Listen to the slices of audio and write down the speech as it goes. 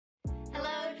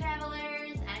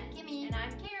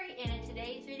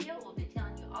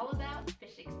about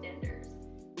fish extenders.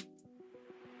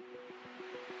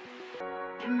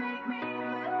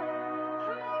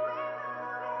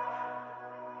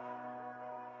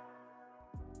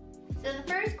 So the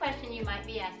first question you might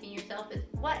be asking yourself is,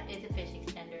 what is a fish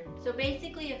extender? So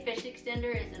basically a fish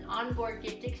extender is an onboard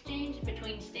gift exchange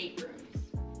between staterooms.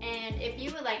 And if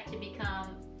you would like to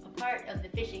become a part of the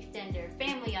fish extender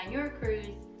family on your cruise,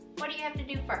 what do you have to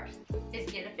do first? Is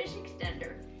get a fish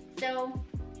extender. So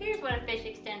here's what a fish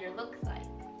extender looks like.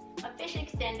 A fish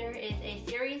extender is a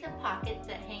series of pockets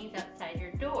that hangs outside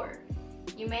your door.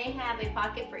 You may have a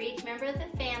pocket for each member of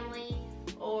the family,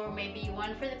 or maybe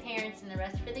one for the parents and the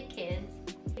rest for the kids.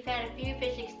 We've had a few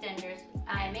fish extenders.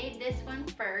 I made this one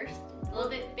first. It's a little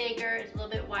bit bigger, it's a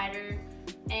little bit wider,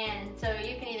 and so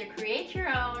you can either create your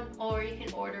own or you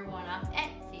can order one off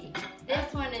Etsy.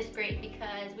 This one is great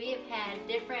because we have had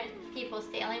different people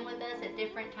sailing with us at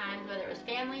different times, whether it was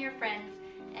family or friends,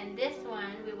 and this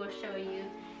one we will show you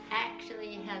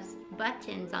actually has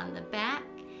buttons on the back,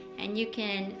 and you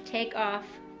can take off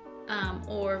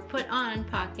or put on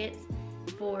pockets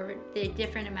for the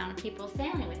different amount of people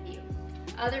sailing with you.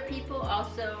 Other people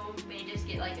also may just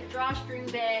get like a drawstring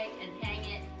bag and hang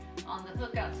it on the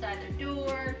hook outside their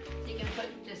door, so you can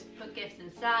just put gifts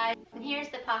inside. And here's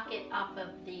the pocket off of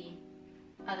the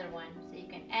other one, so you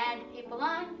can add people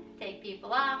on, take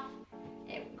people off.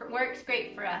 It works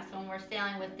great for us when we're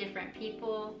sailing with different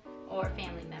people or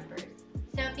family members.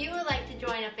 So if you would like to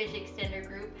join a fish extender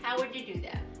group, how would you do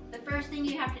that? The first thing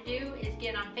you have to do is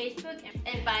get on Facebook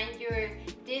and find your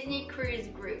Disney Cruise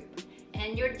group.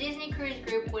 And your Disney Cruise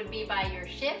group would be by your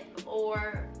ship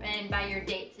and by your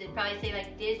dates. It'd probably say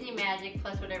like Disney Magic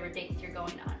plus whatever dates you're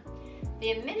going on.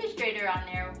 The administrator on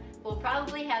there will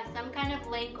probably have some kind of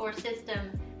link or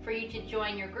system for you to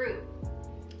join your group.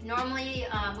 Normally,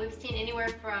 we've seen anywhere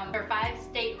from 5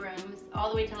 staterooms all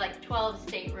the way to like 12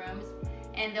 staterooms,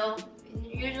 and they'll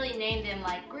usually name them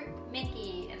like Group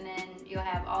Mickey, and then you'll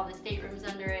have all the staterooms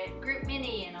under it, Group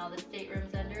Minnie, and all the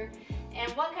staterooms under.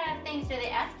 And what kind of things do they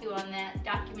ask you on that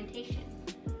documentation?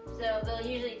 So they'll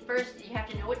usually, first you have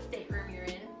to know which stateroom you're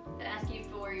in. They'll ask you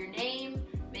for your name,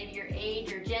 maybe your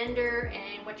age, your gender,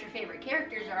 and what your favorite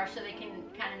characters are, so they can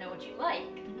kind of know what you like.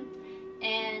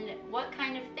 And what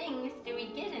kind of things do we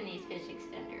get in these fish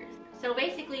extenders? So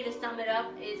basically, to sum it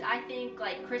up, is I think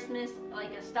like Christmas,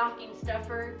 like a stocking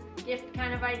stuffer gift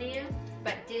kind of idea,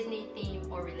 but Disney theme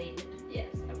or related. Yes,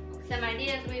 of course. Some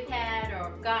ideas we've had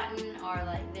or gotten are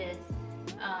like this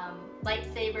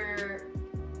lightsaber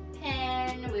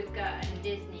pen. We've gotten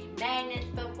Disney magnets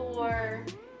before.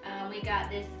 We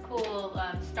got this cool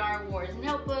Star Wars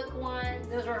notebook ones.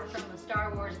 Those are from the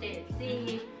Star Wars Day at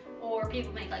Sea. Or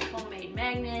people make like homemade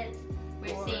magnets.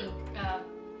 We've seen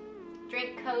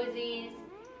drink cozies.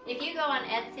 If you go on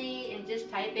Etsy and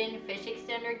just type in fish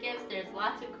extender gifts, there's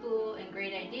lots of cool and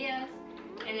great ideas.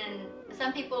 And then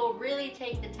some people really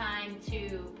take the time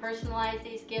to personalize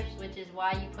these gifts, which is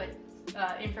why you put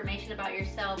information about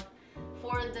yourself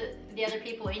for the other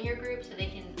people in your group, so they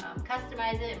can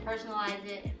customize it and personalize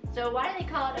it. So why do they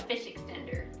call it a fish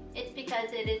extender? It's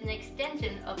because it is an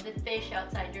extension of the fish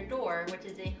outside your door, which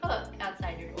is a hook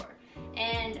outside your door.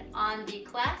 And on the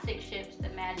classic ships, the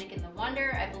Magic and the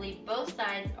Wonder, I believe both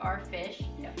sides are fish.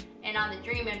 Yep. And on the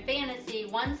Dream and Fantasy,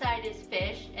 one side is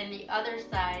fish and the other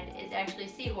side is actually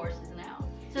seahorses now.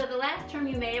 So the last term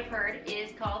you may have heard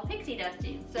is called pixie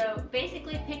dusting. So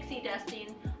basically pixie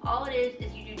dusting, all it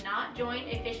is you do not join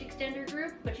a fish extender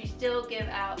group, but you still give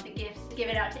out the gifts, give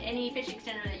it out to any fish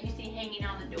extender that you see hanging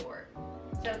on the door.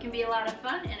 So it can be a lot of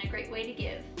fun and a great way to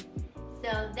give.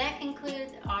 So that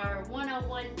concludes our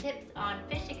 101 tips on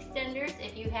fish extenders.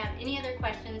 If you have any other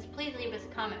questions, please leave us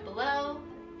a comment below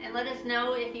and let us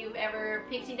know if you've ever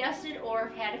pixie dusted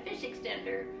or had a fish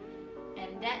extender.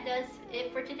 And that does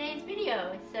it for today's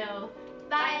video. So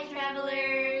bye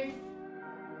travelers!